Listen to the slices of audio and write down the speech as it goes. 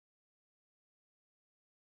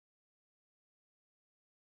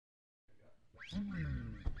See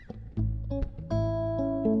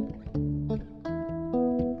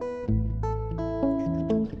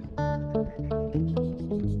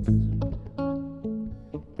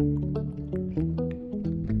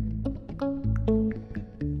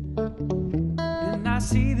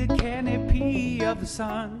the canopy of the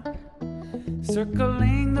sun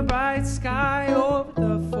circling the bright sky over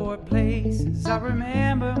the four places. I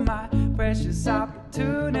remember my precious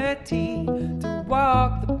opportunity to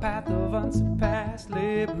walk the path of unsurpassed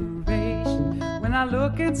liberation. When I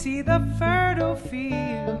look and see the fertile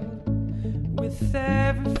field with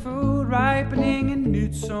every fruit ripening in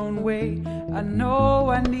its own way, I know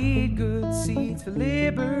I need good seeds for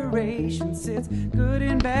liberation, since good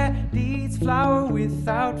and bad deeds flower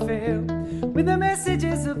without fail. When the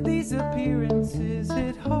messages of these appearances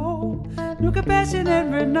hit home, no compassion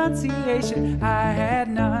and renunciation I had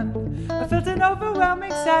none. I felt an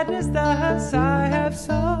overwhelming sadness, thus I have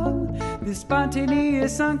sung this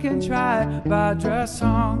spontaneous, uncontrived Vajra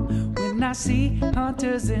song. When I see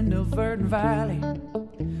hunters in the verdant valley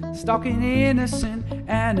stalking innocent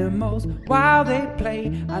animals while they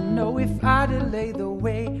play, I know if I delay the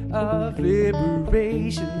way of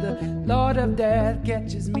liberation, the Lord of Death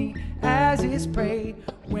catches me as his prey.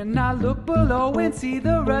 When I look below and see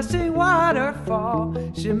the rushing waterfall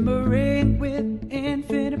shimmering with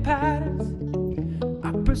infinite patterns,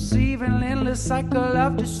 I perceive an endless cycle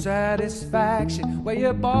of dissatisfaction, where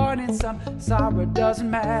you're born in some sorrow doesn't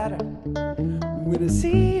matter. When I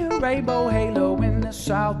see a rainbow halo in the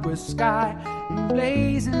southwest sky,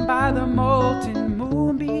 blazing by the molten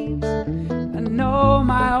moonbeams, I know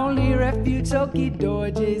my only refuge, Chökhor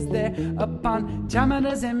Duchen, is there upon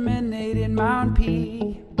Chamana's emanating Mount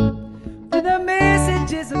Peak. When the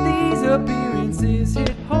messages of these appearances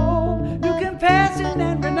hit home, new compassion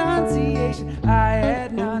and renunciation I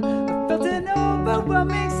had none. I felt an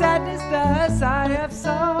overwhelming sadness, thus I have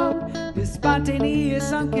sung this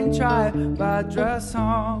spontaneous, uncontrived Vajra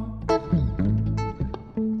song.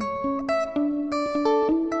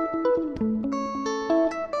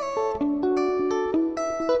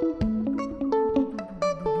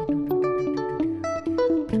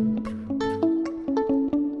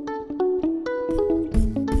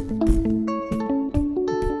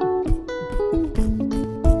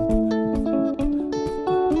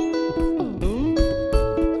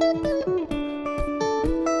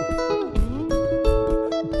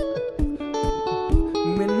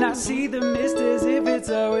 I see the mist as if it's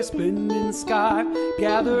a resplendent sky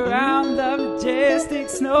gather around the majestic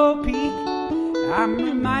snow peak. I'm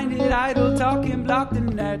reminded idle talk can block the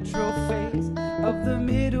natural face of the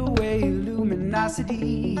middle way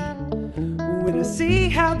luminosity. When I see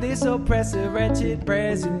how this oppressive, wretched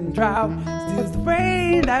present drought steals the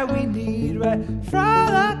rain that we need right from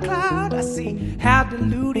the cloud, I see how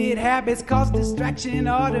deluded habits cause distraction,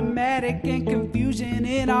 automatic and confusion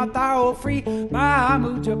in our thorough-free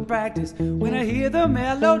Mudra practice. When I hear the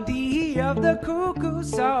melody of the Cuckoo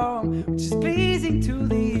Song, which is pleasing to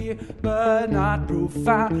the ear but not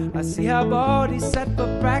profound, I see how bodies set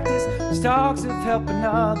for practice, which talks of helping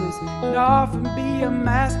others, and often be a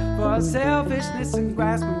mask for selfishness and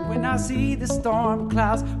grasping. When I see the storm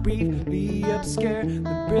clouds briefly obscure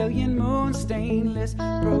the brilliant moon stainless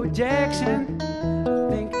projection,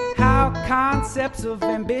 think how concepts of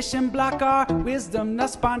ambition block our wisdom, the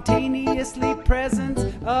spontaneously presence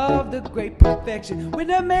of the great perfection. When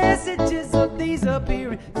the messages of these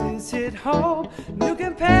appearances hit home, new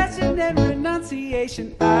compassion and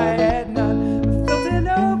renunciation I had none. I felt an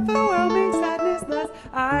overwhelming sadness, thus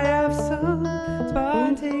I have sung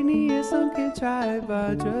spontaneous, uncontrived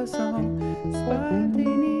Vajra song.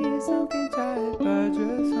 Spontaneous, uncontrived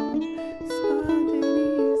Vajra song.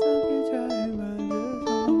 Spontaneous, uncontrived Vajra song.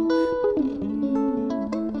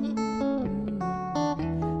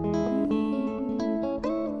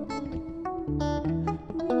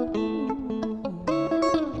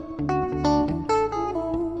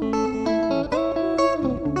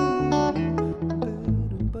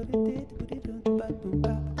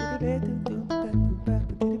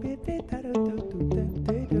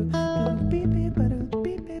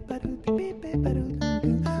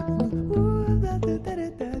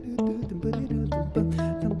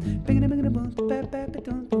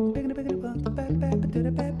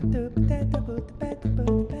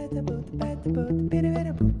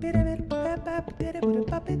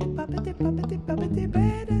 Bye.